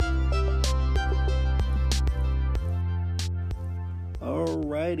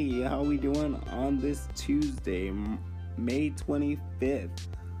Alrighty, how we doing on this Tuesday, May 25th?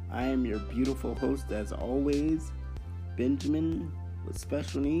 I am your beautiful host as always, Benjamin, with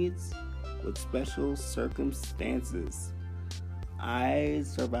special needs, with special circumstances. I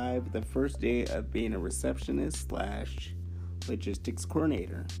survived the first day of being a receptionist / logistics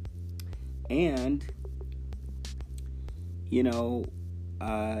coordinator. And,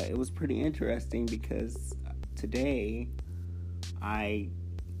 it was pretty interesting because today I,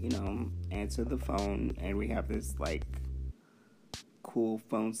 answered the phone, and we have this, cool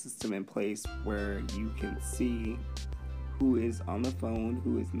phone system in place where you can see who is on the phone,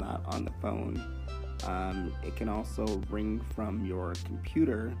 who is not on the phone. It can also ring from your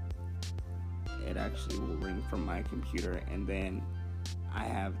computer. It actually will ring from my computer, and then I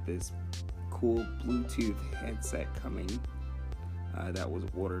have this cool Bluetooth headset coming that was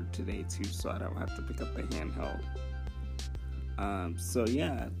ordered today too, so I don't have to pick up the handheld.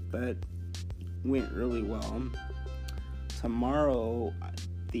 That went really well. Tomorrow,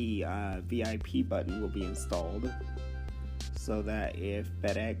 the VIP button will be installed so that if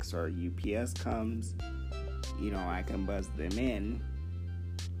FedEx or UPS comes, I can buzz them in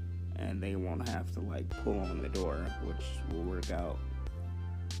and they won't have to pull on the door, which will work out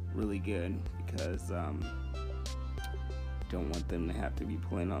really good because don't want them to have to be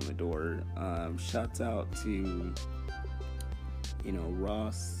pulling on the door. Shouts out to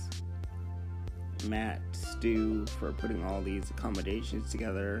Ross, Matt, Stu for putting all these accommodations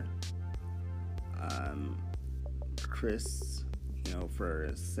together. Chris,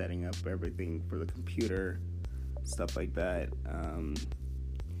 for setting up everything for the computer, stuff like that.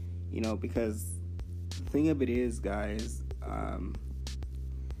 Because the thing of it is, guys,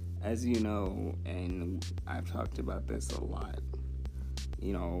 as you know, and I've talked about this a lot,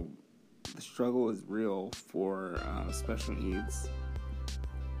 the struggle is real for special needs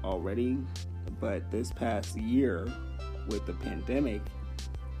already, but this past year with the pandemic,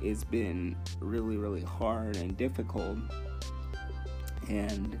 it's been really, really hard and difficult,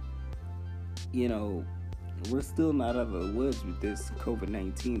 and we're still not out of the woods with this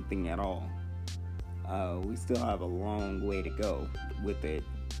COVID-19 thing at all. We still have a long way to go with it,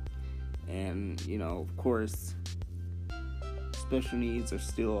 and of course, special needs are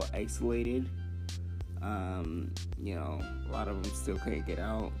still isolated. A lot of them still can't get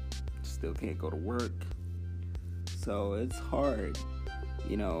out, still can't go to work. So it's hard,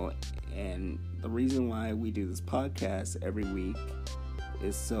 and the reason why we do this podcast every week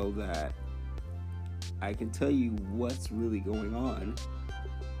is so that I can tell you what's really going on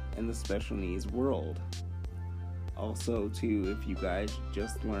in the special needs world. Also, too, if you guys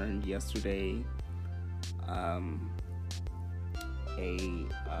just learned yesterday, a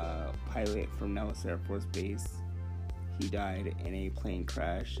pilot from Nellis Air Force Base, he died in a plane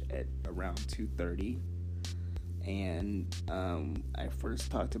crash at around 2:30. And I first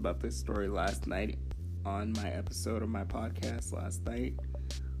talked about this story last night on my episode of my podcast last night.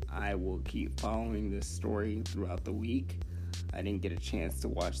 I will keep following this story throughout the week. I didn't get a chance to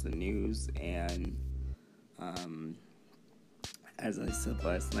watch the news, and as I said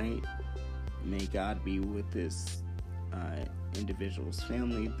last night, may God be with this individual's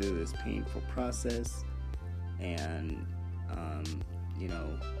family through this painful process, and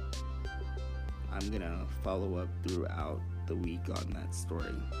I'm gonna follow up throughout the week on that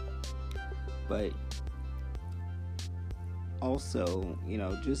story. But also,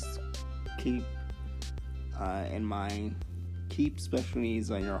 just keep in mind, keep special needs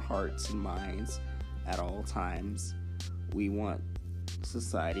on your hearts and minds at all times. We want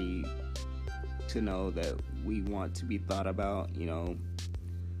society to know that we want to be thought about,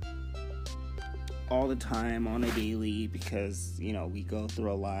 all the time, on a daily, because, we go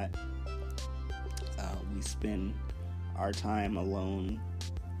through a lot. We spend our time alone,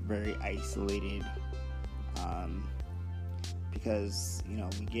 very isolated, because,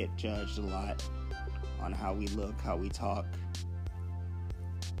 we get judged a lot on how we look, how we talk,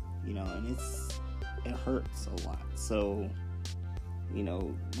 and it hurts a lot. So,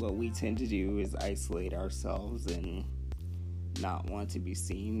 what we tend to do is isolate ourselves and not want to be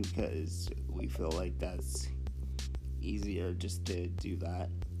seen because we feel like that's easier just to do that,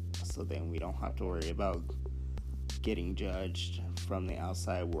 so then we don't have to worry about getting judged from the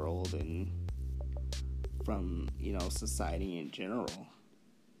outside world and from, society in general.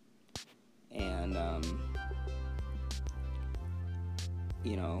 And,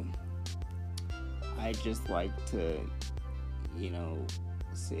 I just like to,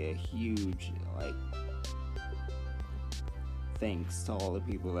 say a huge, thanks to all the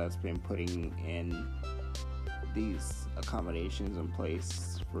people that's been putting in these accommodations in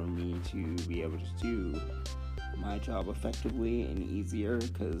place for me to be able to do my job effectively and easier,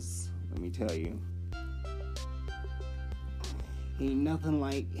 because let me tell you, ain't nothing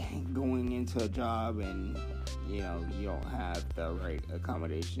like going into a job and you don't have the right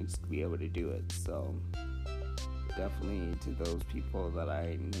accommodations to be able to do it. So definitely to those people that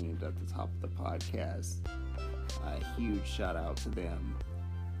I named at the top of the podcast, a huge shout out to them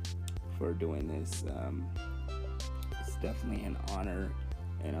for doing this. It's definitely an honor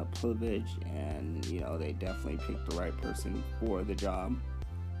and a privilege, and they definitely picked the right person for the job.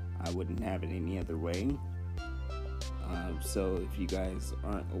 I wouldn't have it any other way. So if you guys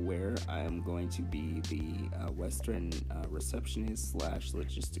aren't aware, I am going to be the Western receptionist /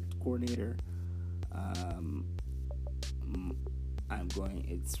 logistics coordinator.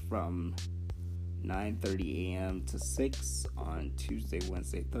 It's from 9:30 a.m. to 6 on Tuesday,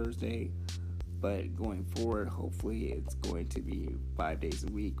 Wednesday, Thursday. But going forward, hopefully it's going to be 5 days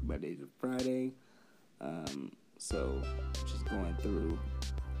a week, Monday to Friday. So just going through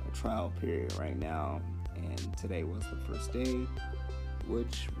a trial period right now. And today was the first day,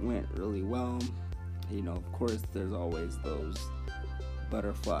 which went really well. Of course, there's always those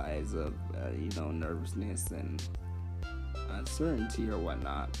butterflies of, nervousness and uncertainty or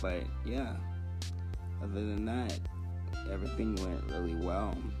whatnot. But yeah, other than that, everything went really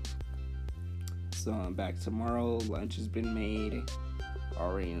well. So I'm back tomorrow. Lunch has been made,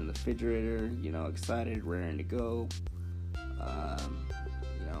 already in the refrigerator. Excited, raring to go.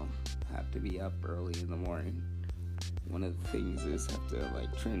 Have to be up early in the morning. One of the things is have to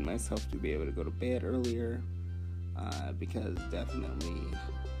train myself to be able to go to bed earlier, because definitely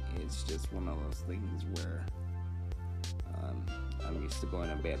it's just one of those things where I'm used to going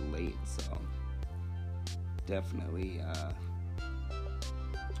to bed late, so definitely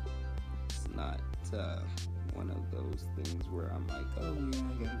it's not one of those things where I'm like, oh yeah,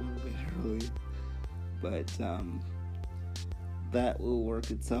 I gotta go to bed early. But that will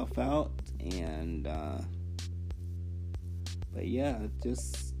work itself out, and but yeah,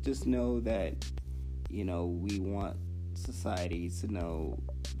 just know that we want society to know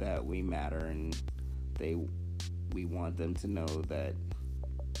that we matter, and we want them to know that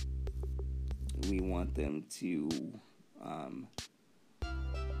we want them to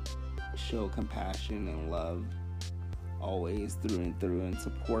show compassion and love always through and through, and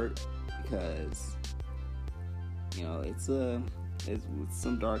support, because it's with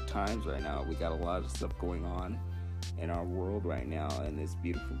some dark times right now. We got a lot of stuff going on in our world right now, and this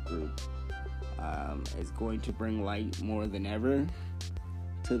beautiful group is going to bring light more than ever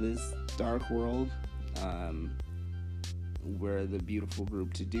to this dark world. We're the beautiful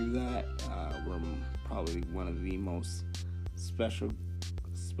group to do that. We're probably one of the most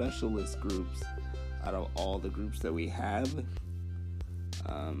specialist groups out of all the groups that we have.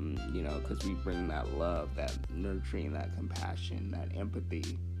 Because we bring that love, that nurturing, that compassion, that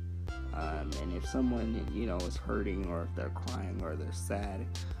empathy. And if someone, is hurting, or if they're crying or they're sad,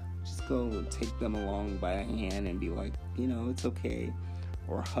 just go take them along by a hand and be like, it's okay.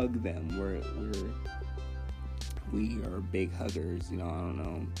 Or hug them. We are big huggers, I don't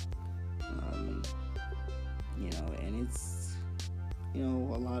know. And it's, a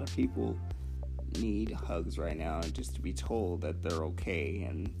lot of people need hugs right now, and just to be told that they're okay,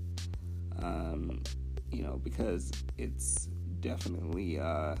 and because it's definitely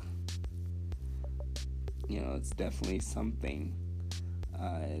it's definitely something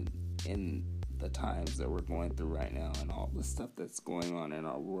in the times that we're going through right now, and all the stuff that's going on in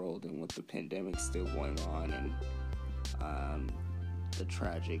our world, and with the pandemic still going on, and the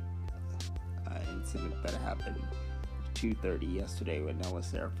tragic incident that happened 2:30 yesterday with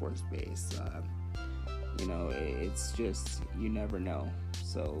Nellis Air Force Base. It's just, you never know.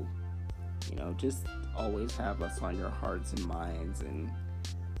 So, just always have us on your hearts and minds, and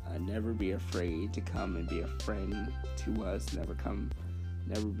never be afraid to come and be a friend to us.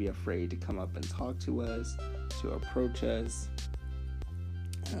 Never be afraid to come up and talk to us, to approach us,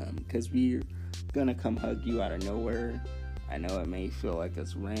 because we're gonna come hug you out of nowhere. I know it may feel like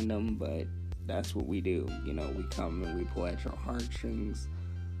it's random, but that's what we do. We come and we pull at your heartstrings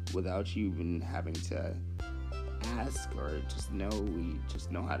without you even having to ask or just know. We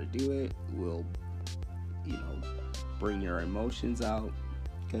just know how to do it. We'll, bring your emotions out,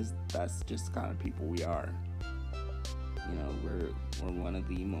 because that's just the kind of people we are. We're one of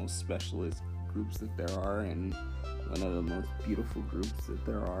the most specialist groups that there are, and one of the most beautiful groups that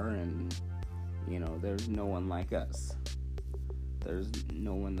there are, and there's no one like us. There's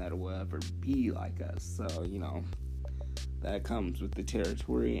no one that will ever be like us. So, that comes with the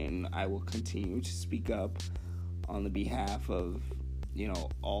territory, and I will continue to speak up on the behalf of,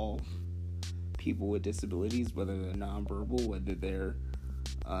 all people with disabilities, whether they're nonverbal, whether they're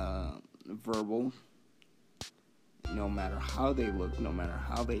verbal, no matter how they look, no matter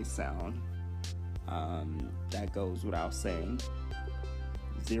how they sound. That goes without saying.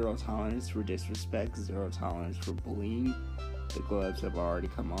 Zero tolerance for disrespect, zero tolerance for bullying. The gloves have already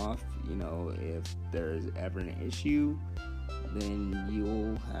come off. If there's ever an issue, then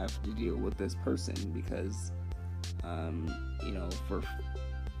you'll have to deal with this person because,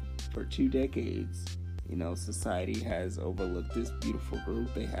 for 2 decades, society has overlooked this beautiful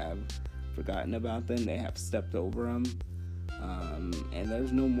group. They have forgotten about them. They have stepped over them. And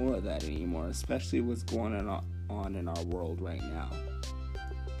there's no more of that anymore, especially what's going on in our world right now.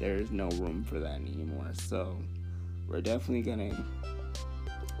 There's no room for that anymore. So we're definitely going to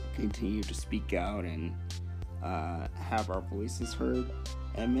continue to speak out and have our voices heard.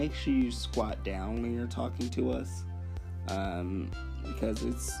 And make sure you squat down when you're talking to us, because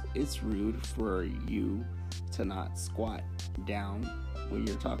it's rude for you to not squat down when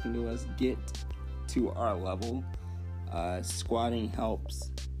you're talking to us. Get to our level. Squatting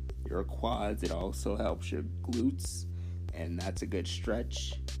helps your quads. It also helps your glutes, and that's a good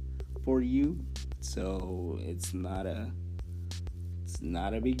stretch for you. So it's not a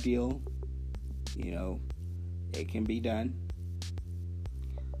big deal. It can be done.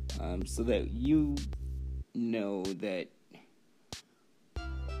 So that you know that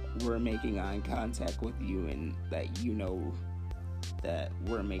we're making eye contact with you, and that you know that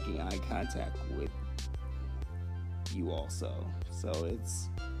we're making eye contact with you also. So it's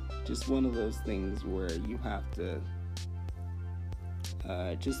just one of those things where you have to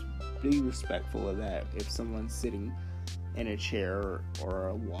just be respectful of that. If someone's sitting in a chair or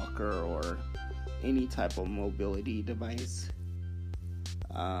a walker or any type of mobility device,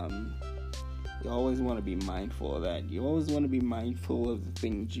 you always want to be mindful of that. You always want to be mindful of the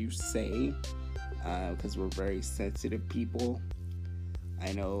things you say, because we're very sensitive people.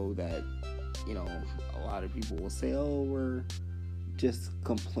 I know that, a lot of people will say, oh, we're just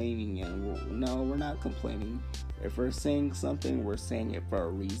complaining, and we're not complaining. If we're saying something, we're saying it for a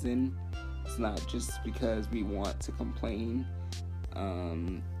reason. It's not just because we want to complain,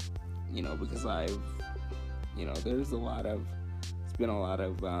 because there's been a lot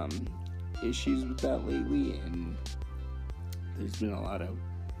of issues with that lately, and there's been a lot of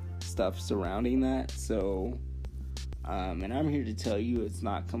stuff surrounding that. So, and I'm here to tell you, it's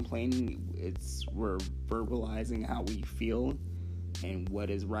not complaining. We're verbalizing how we feel and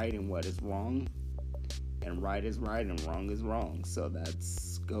what is right and what is wrong. And right is right and wrong is wrong. So that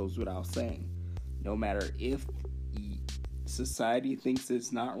goes without saying. No matter if society thinks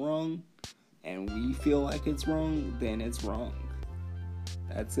it's not wrong and we feel like it's wrong, then it's wrong.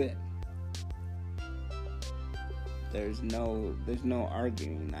 That's it. There's no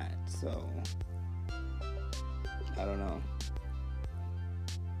arguing that. So I don't know.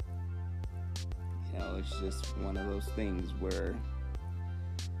 It's just one of those things where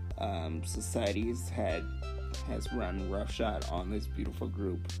society has run roughshod on this beautiful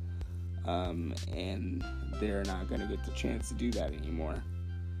group, and they're not going to get the chance to do that anymore,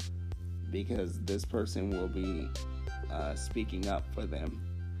 because this person will be speaking up for them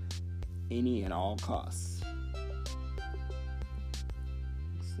any and all costs.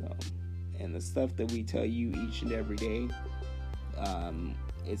 So, and the stuff that we tell you each and every day,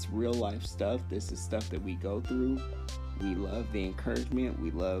 it's real life stuff. This is stuff that we go through. We love the encouragement.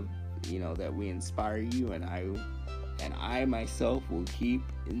 We love, that we inspire you, and I myself will keep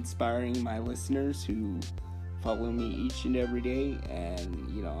inspiring my listeners who follow me each and every day. And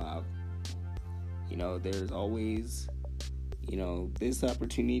there's always, this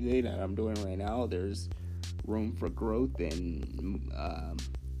opportunity that I'm doing right now. There's room for growth and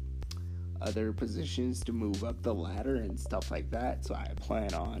other positions to move up the ladder and stuff like that. So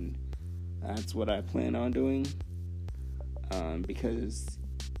that's what I plan on doing, because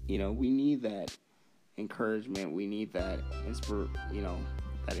we need that encouragement. We need that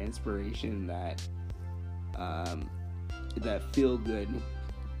that inspiration, that feel good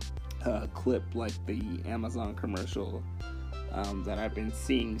clip, like the Amazon commercial that I've been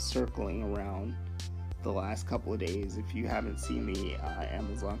seeing circling around the last couple of days. If you haven't seen the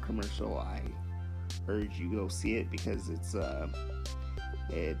Amazon commercial, I urge you go see it, because it's a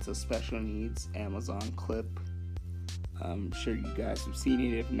special needs Amazon clip. I'm sure you guys have seen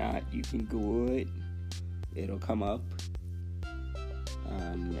it. If not, you can Google it. It'll come up.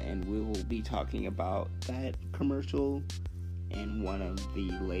 And we will be talking about that commercial in one of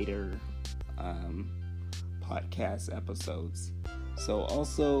the later podcast episodes. So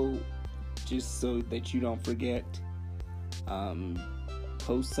also, just so that you don't forget,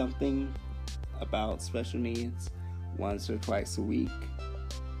 post something about special needs once or twice a week.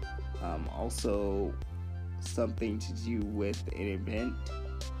 Also, something to do with an event.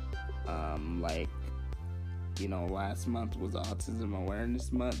 Like, last month was Autism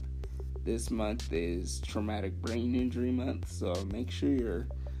Awareness Month. This month is Traumatic Brain Injury Month. So make sure you're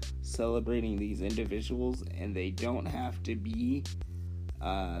celebrating these individuals, and they don't have to be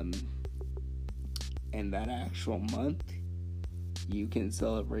in that actual month. You can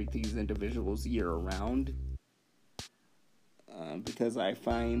celebrate these individuals year-round, because I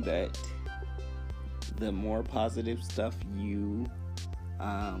find that the more positive stuff you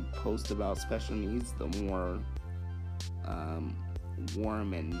post about special needs, the more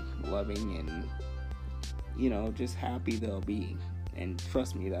warm and loving and just happy they'll be. And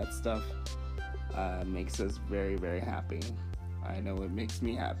trust me, that stuff makes us very, very happy. I know it makes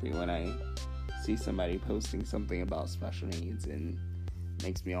me happy when I see somebody posting something about special needs, and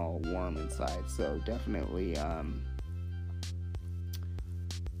makes me all warm inside. So definitely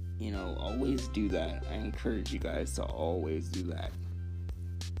always do that. I encourage you guys to always do that.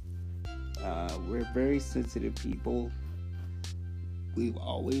 We're very sensitive people. We've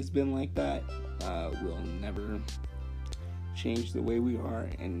always been like that. We'll never change the way we are,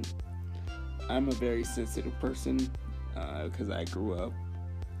 and I'm a very sensitive person because I grew up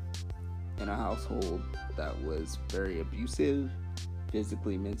in a household that was very abusive,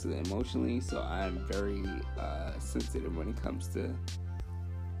 physically, mentally, emotionally. So I'm very sensitive when it comes to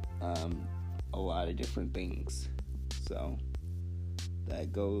a lot of different things. So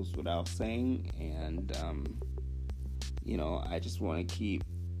that goes without saying, and I just want to keep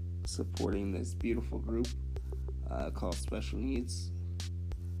supporting this beautiful group called Special Needs,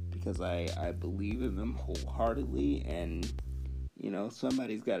 because I believe in them wholeheartedly, and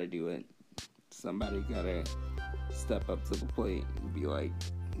somebody's got to do it. Somebody got to step up to the plate and be like,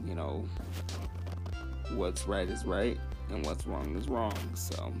 what's right is right and what's wrong is wrong.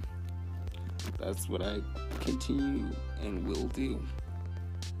 So that's what I continue and will do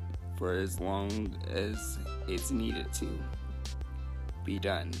for as long as it's needed to be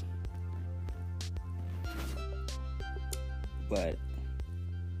done. But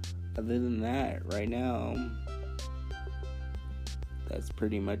other than that, right now, that's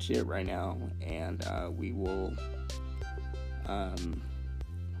pretty much it right now. And we will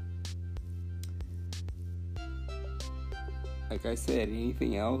like I said,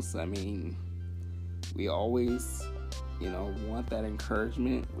 anything else, we always want that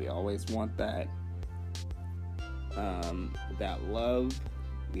encouragement. We always want that that love.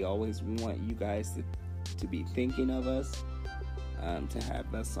 We always want you guys to be thinking of us, to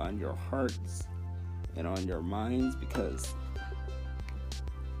have us on your hearts and on your minds, because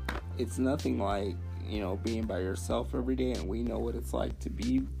it's nothing like being by yourself every day. And we know what it's like to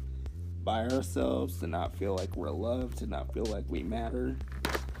be by ourselves, to not feel like we're loved, to not feel like we matter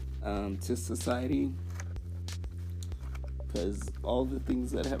to society, because all the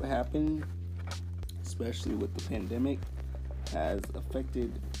things that have happened, especially with the pandemic, has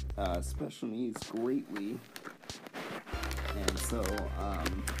affected special needs greatly. And so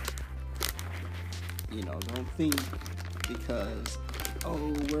don't think because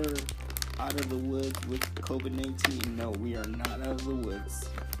we're out of the woods with COVID-19. No, we are not out of the woods.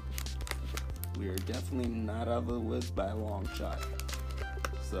 We are definitely not out of the woods by a long shot.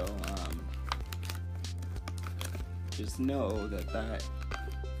 So just know that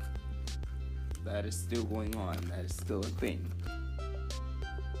is still going on. That is still a thing.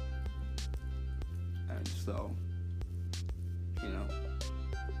 And so,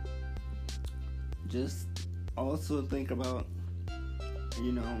 just also think about,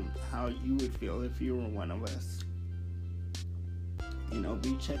 how you would feel if you were one of us.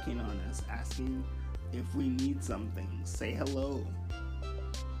 Be checking on us, asking if we need something. Say hello.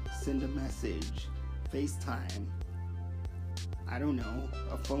 Send a message. FaceTime. I don't know,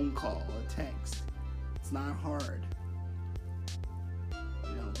 a phone call, a text. It's not hard.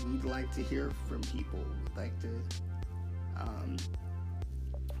 We'd like to hear from people. We'd like to,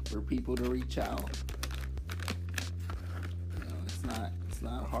 for people to reach out. It's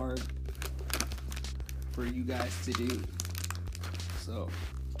not hard for you guys to do. So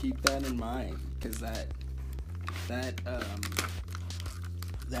keep that in mind, because that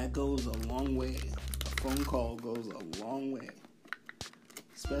goes a long way. A phone call goes a long way,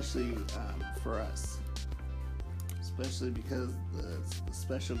 especially for us. Especially because the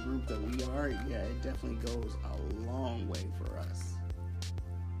special group that we are, it definitely goes a long way for us.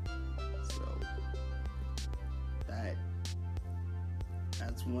 So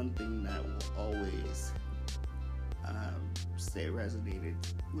that's that's one thing that will always stay resonated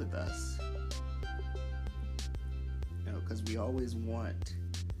with us. You know, because we always want,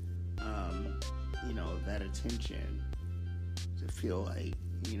 that attention, to feel like,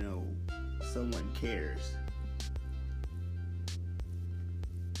 someone cares.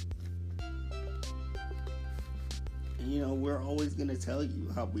 And, we're always going to tell you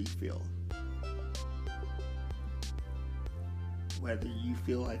how we feel. Whether you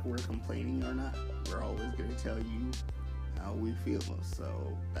feel like we're complaining or not, we're always going to tell you how we feel.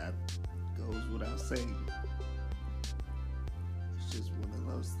 So that goes without saying. It's just one of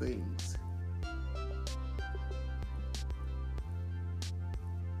those things.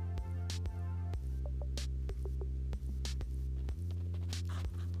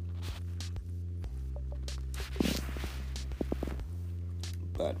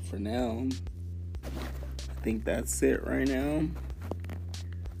 But for now, I think that's it right now.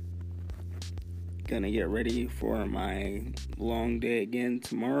 Gonna get ready for my long day again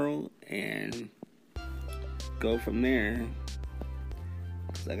tomorrow and go from there.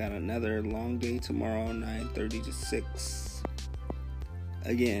 Cause I got another long day tomorrow, 9:30 to 6.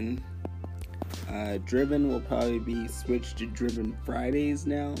 Again, Driven will probably be switched to Driven Fridays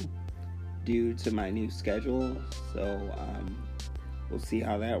now due to my new schedule. So we'll see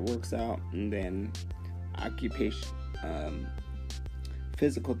how that works out. And then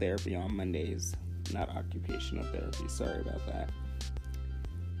physical therapy on Mondays. Not occupational therapy. Sorry about that.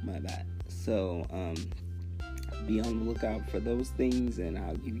 My bad. So, be on the lookout for those things, and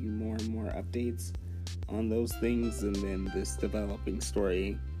I'll give you more and more updates on those things. And then this developing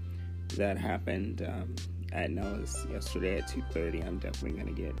story that happened at Nellis yesterday at 2:30. I'm definitely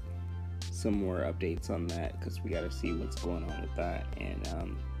gonna get some more updates on that because we got to see what's going on with that. And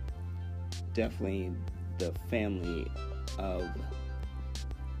definitely the family of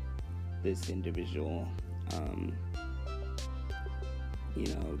this individual,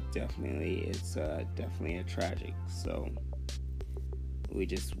 definitely it's definitely a tragic. So we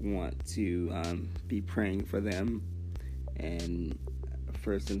just want to be praying for them, and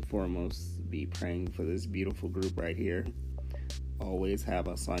first and foremost be praying for this beautiful group right here. Always have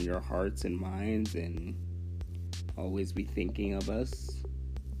us on your hearts and minds, and always be thinking of us.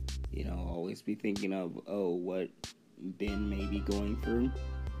 Always be thinking of what Ben may be going through.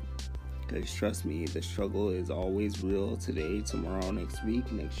 Because trust me, the struggle is always real today, tomorrow, next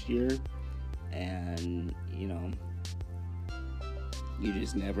week, next year. And, you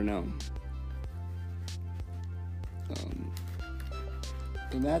just never know.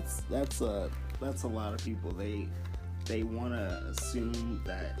 And that's a lot of people. They want to assume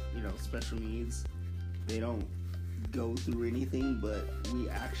that, special needs, they don't go through anything, but we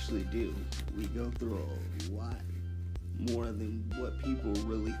actually do. We go through a lot more than what people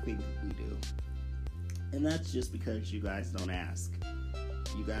really think we do. And that's just because you guys don't ask.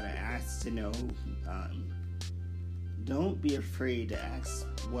 You gotta ask to know. Don't be afraid to ask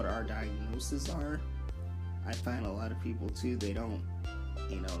what our diagnoses are. I find a lot of people too, they don't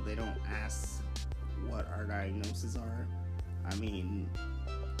ask what our diagnoses are. I mean,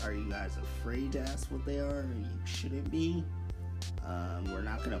 are you guys afraid to ask what they are? You shouldn't be. We're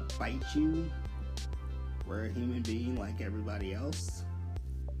not gonna bite you. We're a human being like everybody else.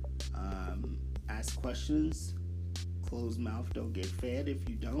 Ask questions. Closed mouth don't get fed if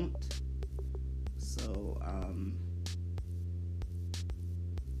you don't. So,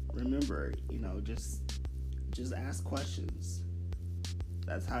 remember, just ask questions.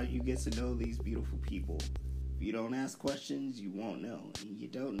 That's how you get to know these beautiful people. If you don't ask questions, you won't know. And you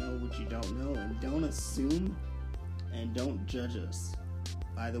don't know what you don't know. And don't assume and don't judge us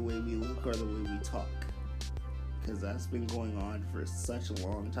by the way we look or the way we talk. Because that's been going on for such a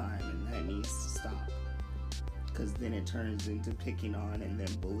long time, and that needs to stop. Because then it turns into picking on and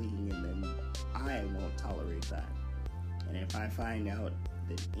then bullying, and then I won't tolerate that. And if I find out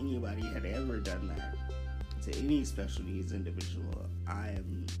that anybody had ever done that to any special needs individual,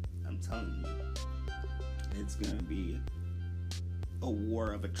 I'm telling you, it's going to be a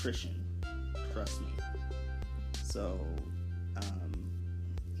war of attrition. Trust me. So,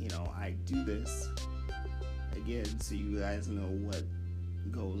 I do this again so you guys know what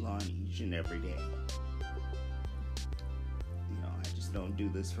goes on each and every day. I just don't do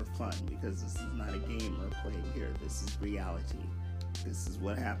this for fun, because this is not a game we're playing here. This is reality. This is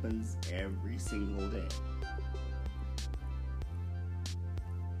what happens every single day.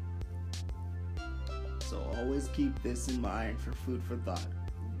 So always keep this in mind for food for thought.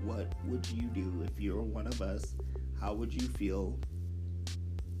 What would you do if you were one of us? How would you feel?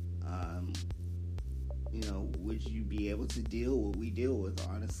 would you be able to deal with what we deal with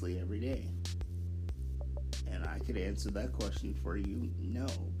honestly every day? And I could answer that question for you, no,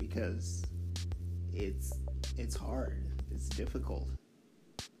 because it's hard, it's difficult,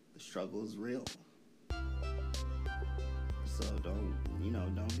 the struggle is real. So don't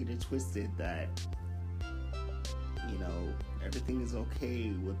get it twisted that everything is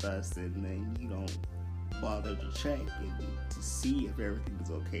okay with us, and then you don't bother to check and to see if everything is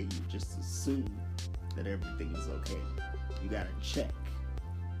okay. You just assume that everything is okay. You gotta check.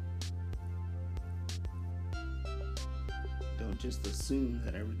 Don't just assume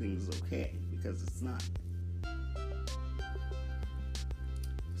that everything is okay, because it's not.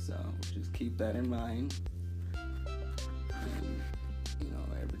 So just keep that in mind, and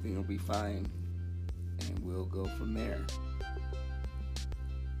everything will be fine, and we'll go from there.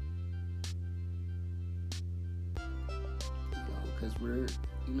 Because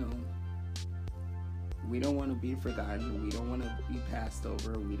we don't want to be forgotten. We don't want to be passed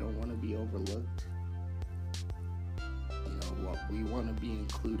over. We don't want to be overlooked. We want to be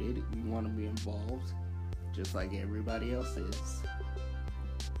included. We want to be involved, just like everybody else is.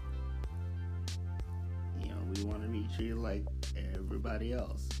 We want to be treated like everybody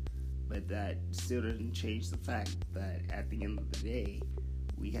else. But that still doesn't change the fact that at the end of the day,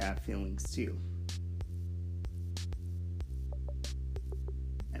 we have feelings too.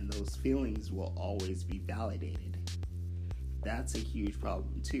 And those feelings will always be validated. That's a huge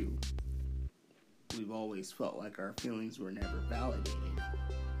problem too. We've always felt like our feelings were never validated.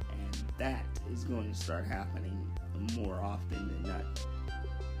 And that is going to start happening more often than not.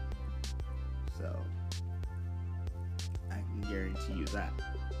 So, I can guarantee you that.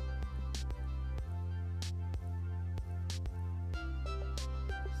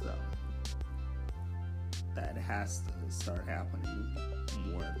 So, that has to start happening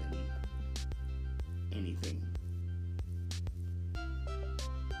more than anything.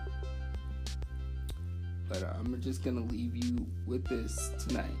 But I'm just going to leave you with this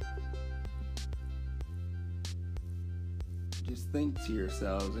tonight. Just think to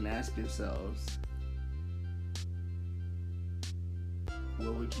yourselves and ask yourselves,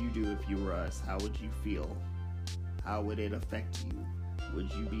 what would you do if you were us? How would you feel? How would it affect you?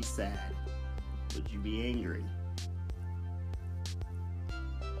 Would you be sad? Would you be angry?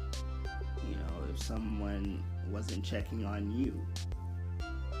 If someone wasn't checking on you,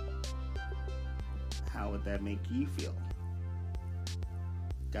 how would that make you feel?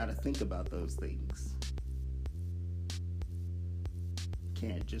 Gotta think about those things.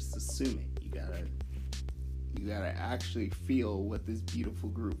 Can't just assume it. You gotta actually feel what this beautiful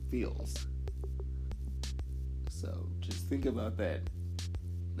group feels. So just think about that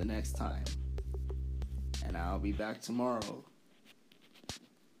the next time. And I'll be back tomorrow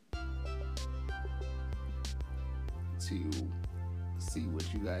to see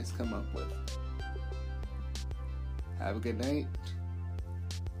what you guys come up with. Have a good night,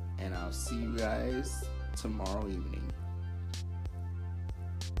 and I'll see you guys tomorrow evening.